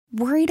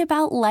Worried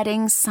about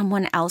letting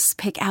someone else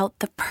pick out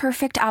the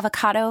perfect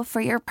avocado for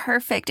your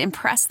perfect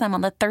impress them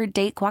on the third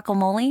date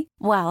guacamole?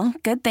 Well,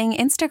 good thing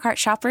Instacart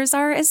shoppers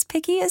are as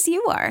picky as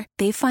you are.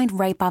 They find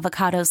ripe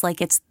avocados like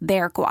it's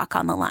their guac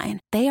on the line.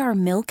 They are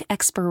milk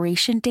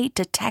expiration date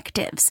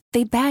detectives.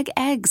 They bag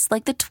eggs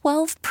like the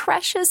 12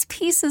 precious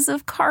pieces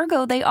of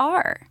cargo they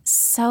are.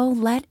 So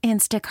let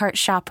Instacart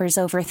shoppers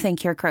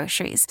overthink your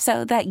groceries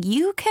so that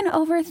you can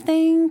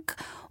overthink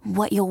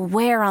what you'll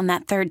wear on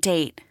that third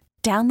date.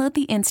 Download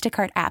the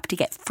Instacart app to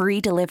get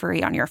free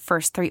delivery on your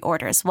first 3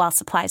 orders while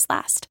supplies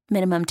last.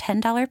 Minimum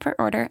 $10 per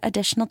order.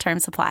 Additional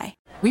terms apply.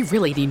 We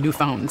really need new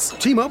phones.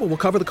 T-Mobile will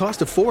cover the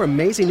cost of 4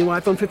 amazing new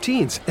iPhone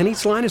 15s, and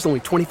each line is only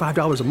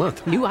 $25 a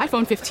month. New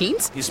iPhone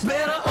 15s? It's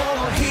better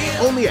over here.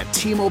 Only at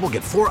T-Mobile,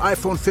 get 4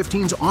 iPhone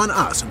 15s on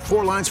us and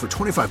 4 lines for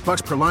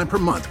 $25 per line per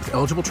month with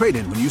eligible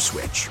trade-in when you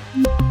switch.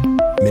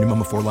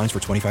 Minimum of 4 lines for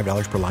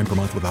 $25 per line per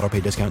month with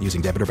autopay discount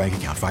using debit or bank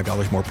account.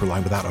 $5 more per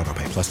line without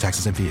autopay, plus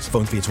taxes and fees.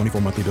 Phone fee at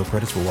 24 monthly bill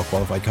credits for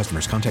well-qualified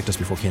customers. Contact us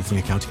before canceling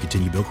account to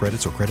continue bill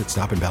credits or credit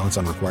stop and balance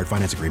on required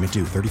finance agreement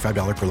due.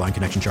 $35 per line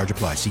connection charge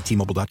applies. See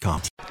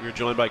T-Mobile.com. We're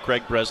joined by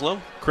Craig Breslow.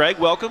 Craig,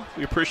 welcome.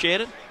 We appreciate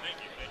it.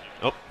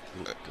 Oh,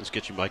 let's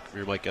get your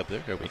mic up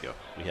there. There we go.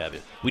 We have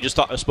it. We just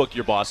spoke to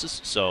your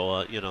bosses,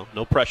 so,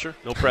 no pressure.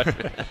 No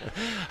pressure.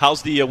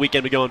 How's the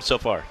weekend been going so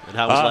far, and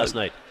how was last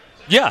night?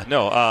 Yeah,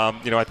 no,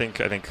 I think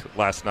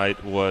last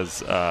night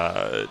was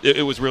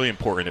it was really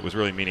important. It was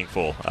really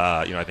meaningful.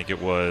 I think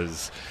it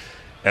was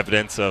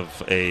evidence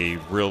of a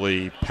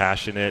really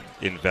passionate,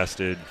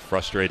 invested,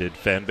 frustrated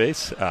fan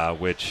base,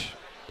 which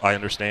I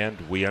understand.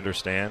 We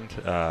understand.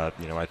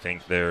 I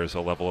think there's a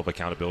level of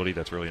accountability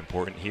that's really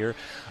important here.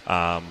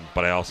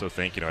 But I also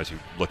think, as you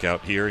look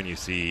out here and you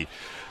see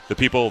the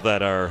people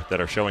that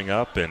are showing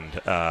up and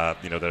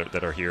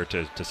that are here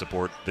to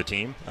support the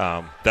team,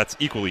 that's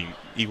equally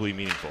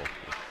meaningful.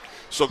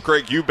 So,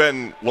 Craig, you've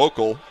been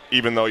local,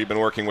 even though you've been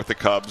working with the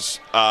Cubs.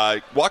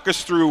 Walk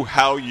us through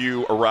how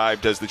you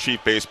arrived as the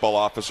chief baseball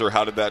officer.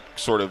 How did that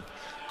sort of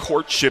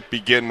courtship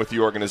begin with the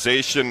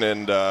organization,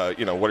 and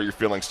what are your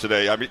feelings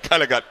today? I mean,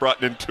 kind of got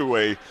brought into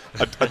a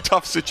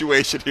tough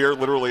situation here,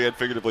 literally and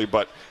figuratively.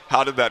 But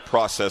how did that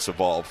process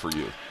evolve for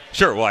you?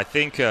 Sure. Well, I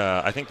think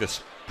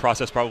this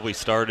process probably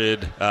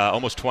started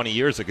almost 20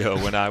 years ago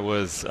when I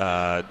was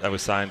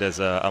signed as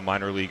a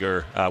minor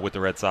leaguer with the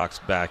Red Sox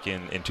back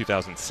in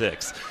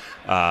 2006,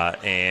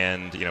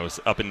 and it was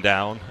up and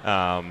down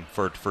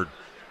for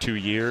 2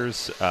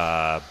 years,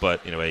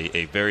 but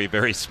a very,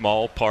 very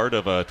small part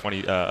of a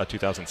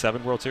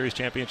 2007 World Series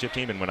championship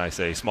team. And when I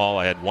say small,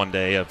 I had 1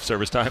 day of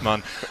service time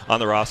on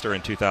the roster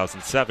in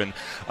 2007.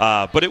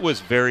 But it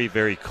was very,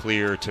 very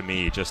clear to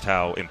me just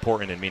how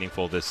important and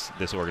meaningful this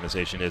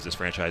organization is, this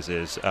franchise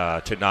is,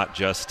 to not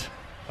just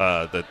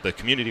the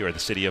community or the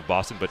city of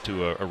Boston, but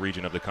to a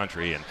region of the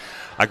country. And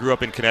I grew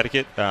up in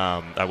Connecticut.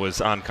 I was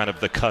on kind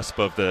of the cusp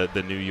of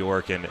the New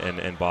York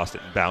and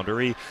Boston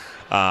boundary.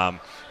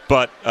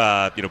 But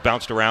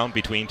bounced around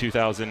between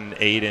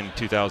 2008 and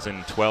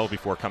 2012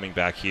 before coming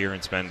back here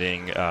and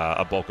spending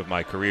a bulk of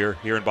my career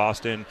here in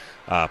Boston,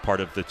 part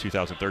of the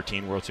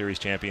 2013 World Series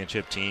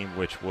championship team,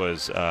 which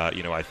was,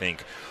 I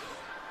think,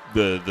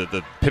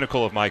 the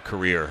pinnacle of my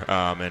career,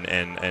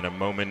 and a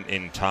moment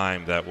in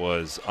time that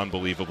was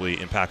unbelievably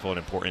impactful and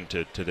important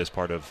to this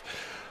part of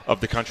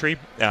the country.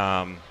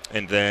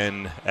 And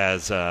then,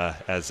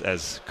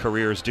 as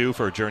careers do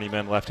for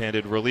journeyman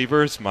left-handed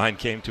relievers, mine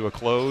came to a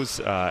close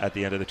at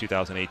the end of the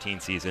 2018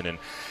 season, and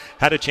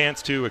had a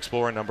chance to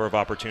explore a number of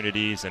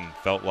opportunities, and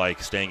felt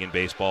like staying in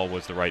baseball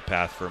was the right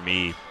path for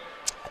me.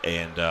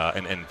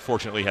 And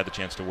fortunately had the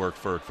chance to work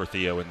for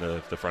Theo in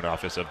the front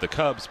office of the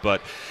Cubs.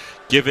 But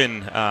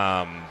given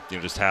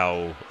just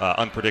how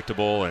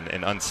unpredictable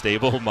and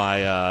unstable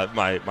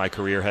my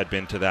career had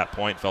been to that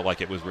point, felt like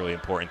it was really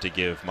important to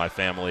give my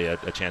family a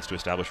chance to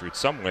establish roots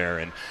somewhere.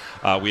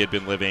 And we had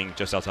been living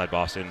just outside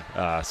Boston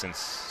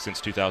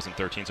since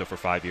 2013, so for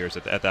 5 years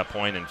at that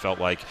point, and felt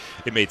like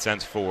it made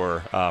sense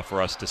for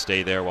us to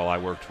stay there while I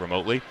worked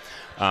remotely.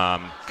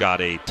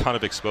 Got a ton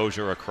of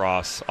exposure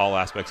across all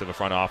aspects of the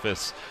front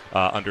office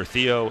under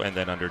Theo and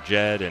then under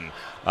Jed, and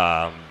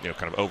kind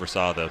of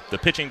oversaw the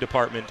pitching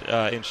department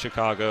in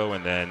Chicago,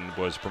 and then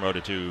was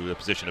promoted to the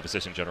position of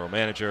assistant general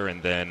manager.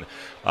 And then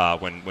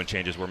when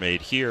changes were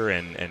made here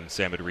and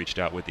Sam had reached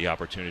out with the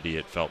opportunity,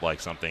 it felt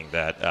like something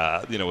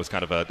that was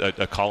kind of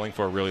a calling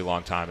for a really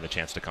long time and a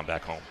chance to come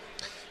back home.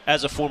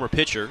 As a former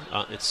pitcher,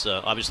 it's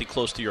obviously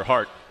close to your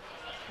heart.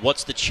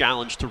 What's the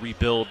challenge to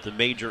rebuild the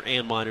major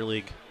and minor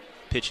league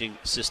pitching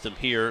system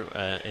here,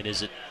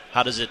 and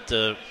how does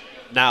it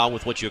now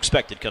with what you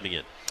expected coming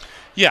in?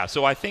 Yeah,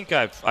 so I think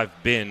I've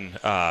been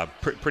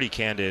pretty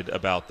candid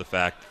about the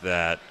fact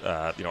that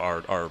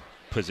our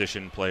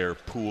position player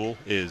pool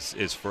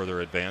is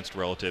further advanced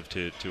relative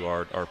to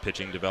our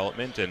pitching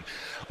development. And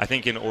I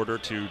think in order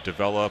to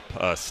develop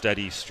a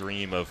steady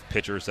stream of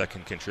pitchers that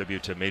can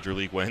contribute to major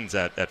league wins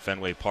at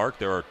Fenway Park,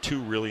 there are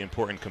two really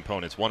important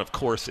components. One, of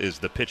course, is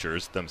the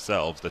pitchers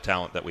themselves, the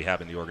talent that we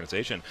have in the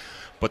organization.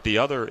 But the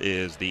other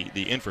is the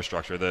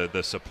infrastructure,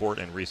 the support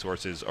and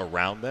resources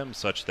around them,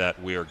 such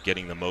that we are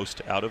getting the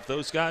most out of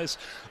those guys.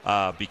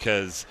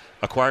 Because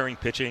acquiring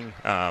pitching,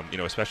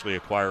 especially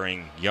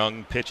acquiring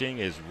young pitching,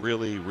 is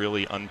really,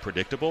 really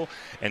unpredictable.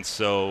 And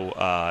so,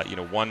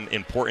 one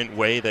important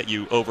way that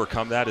you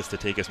overcome that is to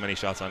take as many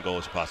shots on goal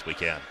as you possibly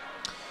can.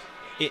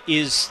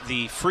 Is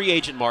the free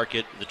agent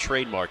market, the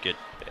trade market,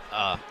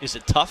 is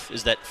it tough?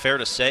 Is that fair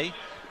to say?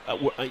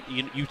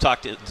 You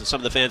talked to some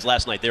of the fans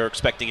last night. They were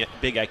expecting a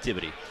big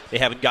activity. They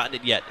haven't gotten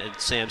it yet. And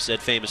Sam said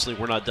famously,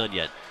 we're not done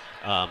yet.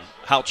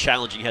 How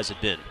challenging has it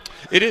been?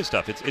 It is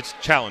tough. It's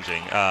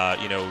challenging.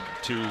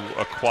 To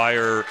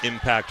acquire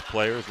impact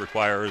players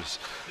requires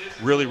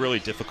really, really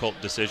difficult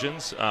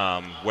decisions,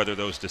 whether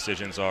those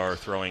decisions are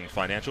throwing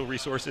financial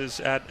resources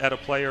at a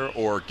player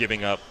or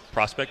giving up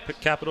prospect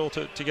capital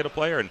to get a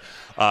player. And,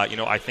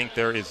 I think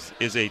there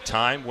is a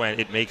time when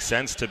it makes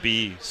sense to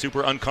be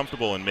super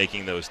uncomfortable in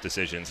making those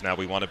decisions. Now,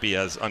 we want to be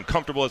as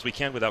uncomfortable as we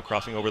can without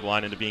crossing over the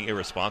line into being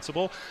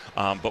irresponsible.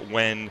 But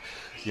when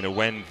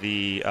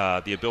the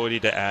ability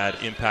to add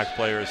impact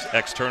players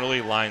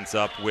externally lines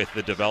up with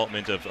the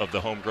development of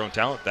the homegrown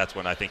talent, that's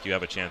when I think you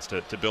have a chance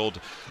to build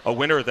a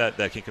winner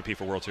that can compete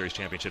for World Series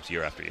championships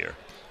year after year.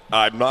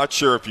 I'm not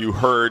sure if you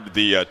heard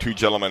the two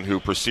gentlemen who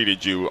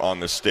preceded you on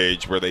the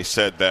stage where they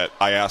said that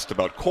I asked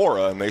about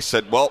Cora, and they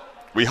said, well,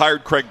 we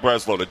hired Craig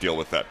Breslow to deal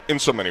with that, in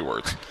so many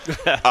words.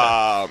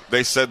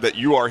 They said that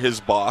you are his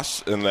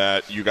boss and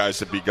that you guys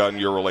have begun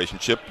your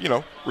relationship,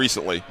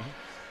 recently.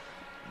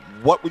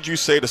 Mm-hmm. What would you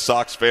say to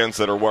Sox fans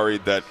that are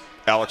worried that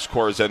Alex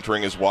Cora is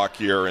entering his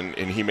walk year and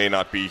he may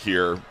not be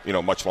here,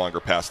 much longer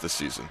past this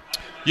season?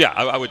 Yeah,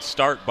 I would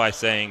start by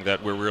saying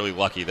that we're really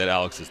lucky that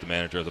Alex is the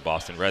manager of the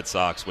Boston Red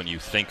Sox. When you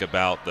think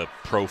about the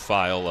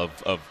profile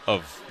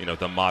of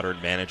the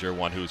modern manager,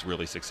 one who's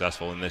really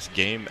successful in this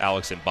game,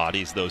 Alex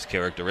embodies those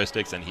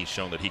characteristics, and he's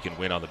shown that he can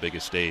win on the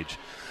biggest stage.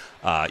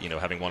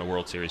 Having won a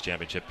World Series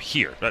championship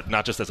here,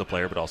 not just as a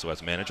player but also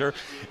as a manager.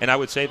 And I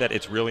would say that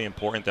it's really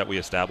important that we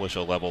establish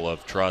a level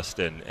of trust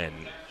and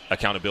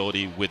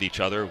accountability with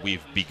each other.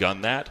 We've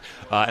begun that.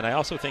 And I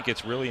also think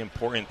it's really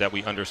important that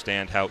we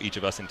understand how each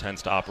of us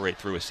intends to operate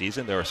through a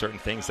season. There are certain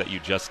things that you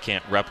just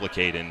can't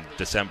replicate in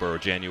December or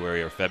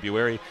January or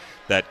February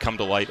that come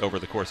to light over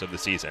the course of the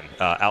season.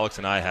 Alex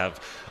and I have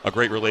a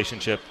great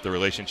relationship. The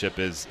relationship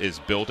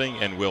is building,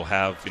 and we'll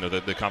have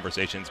the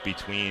conversations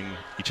between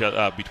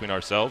between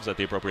ourselves at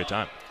the appropriate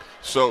time.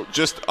 So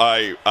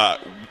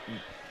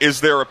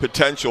is there a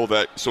potential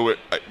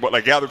what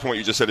I gathered from what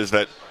you just said is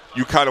that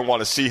you kind of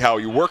want to see how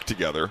you work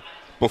together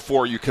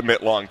before you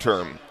commit long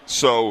term.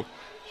 So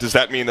does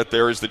that mean that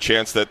there is the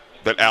chance that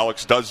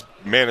Alex does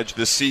manage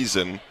this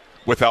season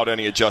without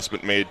any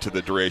adjustment made to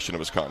the duration of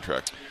his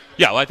contract?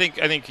 Yeah, well, I think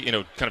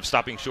kind of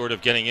stopping short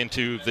of getting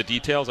into the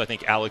details, I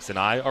think Alex and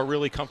I are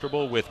really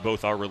comfortable with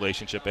both our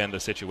relationship and the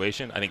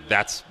situation. I think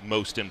that's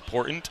most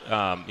important.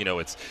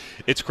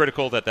 It's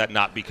critical that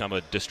not become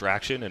a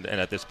distraction, and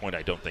at this point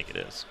I don't think it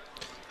is.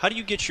 How do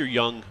you get your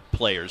young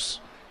players,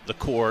 the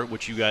core,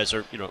 which you guys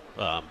are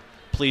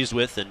pleased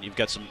with, and you've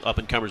got some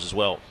up-and-comers as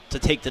well, to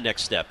take the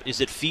next step? Is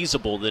it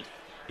feasible that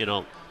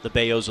the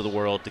Bayos of the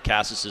world, the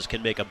Cassises,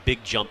 can make a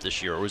big jump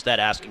this year, or is that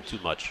asking too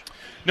much?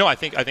 No, I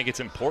think it's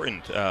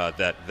important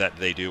that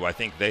they do. I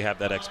think they have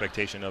that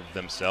expectation of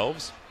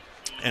themselves,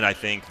 and I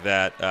think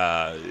that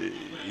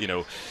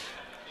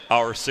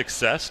our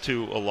success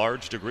to a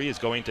large degree is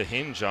going to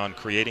hinge on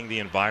creating the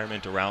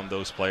environment around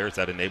those players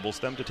that enables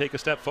them to take a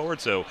step forward.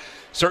 So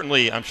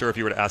certainly, I'm sure if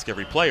you were to ask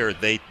every player,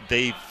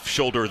 they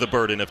shoulder the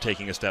burden of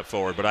taking a step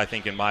forward. But I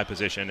think in my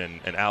position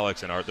and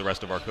Alex and the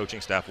rest of our coaching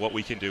staff, what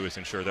we can do is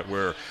ensure that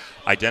we're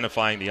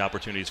identifying the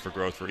opportunities for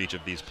growth for each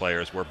of these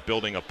players. We're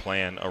building a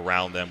plan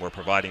around them. We're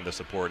providing the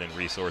support and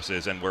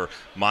resources, and we're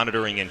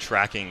monitoring and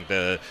tracking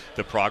the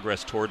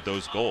progress toward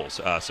those goals.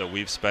 So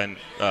we've spent,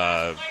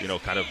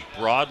 kind of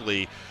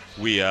broadly,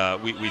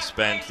 we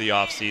spent the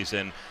off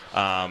season,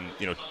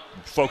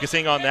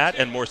 focusing on that,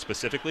 and more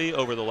specifically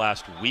over the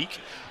last week,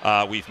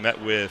 we've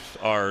met with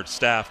our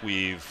staff.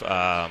 We've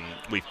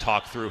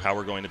talked through how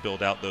we're going to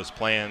build out those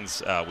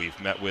plans. We've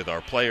met with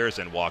our players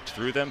and walked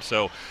through them.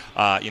 So,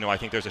 I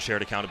think there's a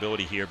shared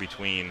accountability here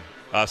between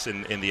us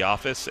in the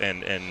office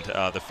and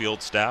the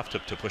field staff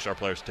to push our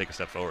players to take a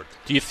step forward.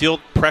 Do you feel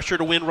pressure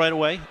to win right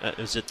away?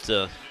 Is it?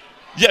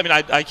 Yeah, I mean,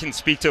 I can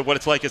speak to what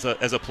it's like as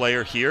a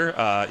player here.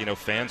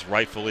 Fans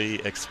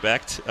rightfully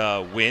expect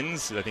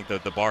wins. I think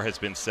the bar has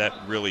been set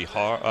really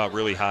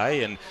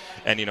high, and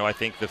I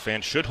think the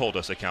fans should hold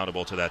us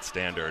accountable to that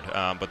standard.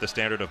 But the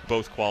standard of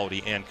both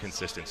quality and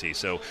consistency.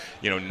 So,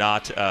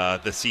 not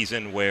the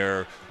season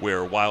where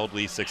we're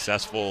wildly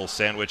successful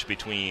sandwiched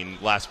between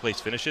last place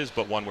finishes,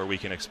 but one where we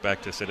can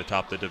expect to sit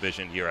atop the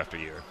division year after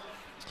year.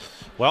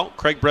 Well,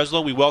 Craig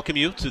Breslow, we welcome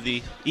you to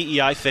the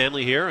EEI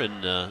family here,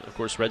 and of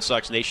course, Red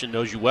Sox Nation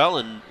knows you well,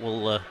 and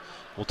we'll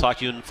talk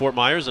to you in Fort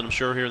Myers, and I'm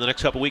sure here in the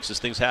next couple weeks as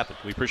things happen.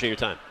 We appreciate your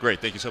time. Great,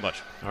 thank you so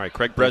much. All right,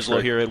 Craig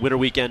Breslow here at Winter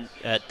Weekend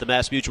at the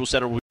Mass Mutual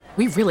Center.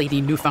 We really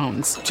need new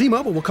phones.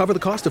 T-Mobile will cover the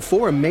cost of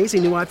 4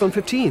 amazing new iPhone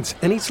 15s,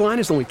 and each line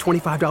is only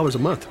 $25 a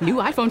month. New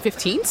iPhone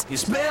 15s?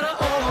 It's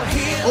better over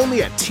here.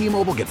 Only at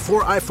T-Mobile, get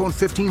 4 iPhone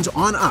 15s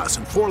on us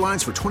and 4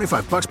 lines for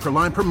 $25 per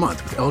line per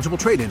month with eligible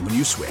trade-in when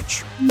you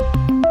switch.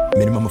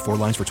 Minimum of 4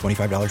 lines for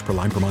 $25 per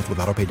line per month with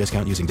autopay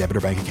discount using debit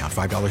or bank account.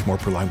 $5 more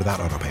per line without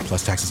autopay,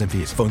 plus taxes and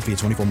fees. Phone fee at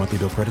 24 monthly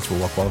bill credits for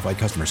well-qualified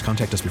customers.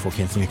 Contact us before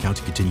canceling account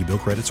to continue bill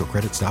credits or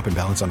credit stop and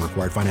balance on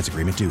required finance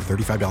agreement due.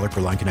 $35 per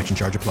line connection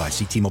charge applies.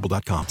 See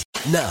T-Mobile.com.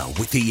 Now,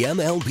 with the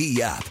MLB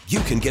app, you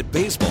can get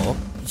baseball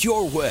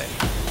your way.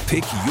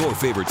 Pick your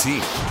favorite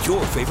team,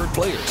 your favorite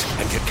players,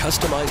 and get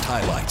customized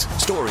highlights,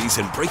 stories,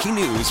 and breaking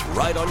news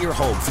right on your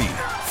home feed.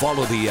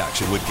 Follow the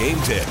action with Game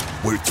Day,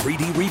 where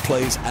 3D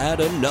replays add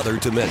another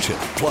dimension.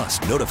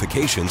 Plus,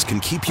 notifications can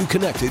keep you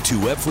connected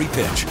to every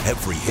pitch,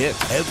 every hit,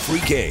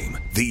 every game.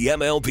 The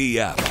MLB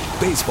app.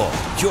 Baseball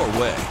your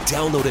way.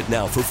 Download it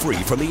now for free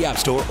from the App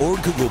Store or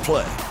Google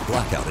Play.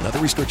 Blackout and other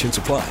restrictions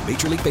apply.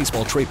 Major League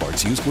Baseball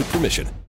trademarks used with permission.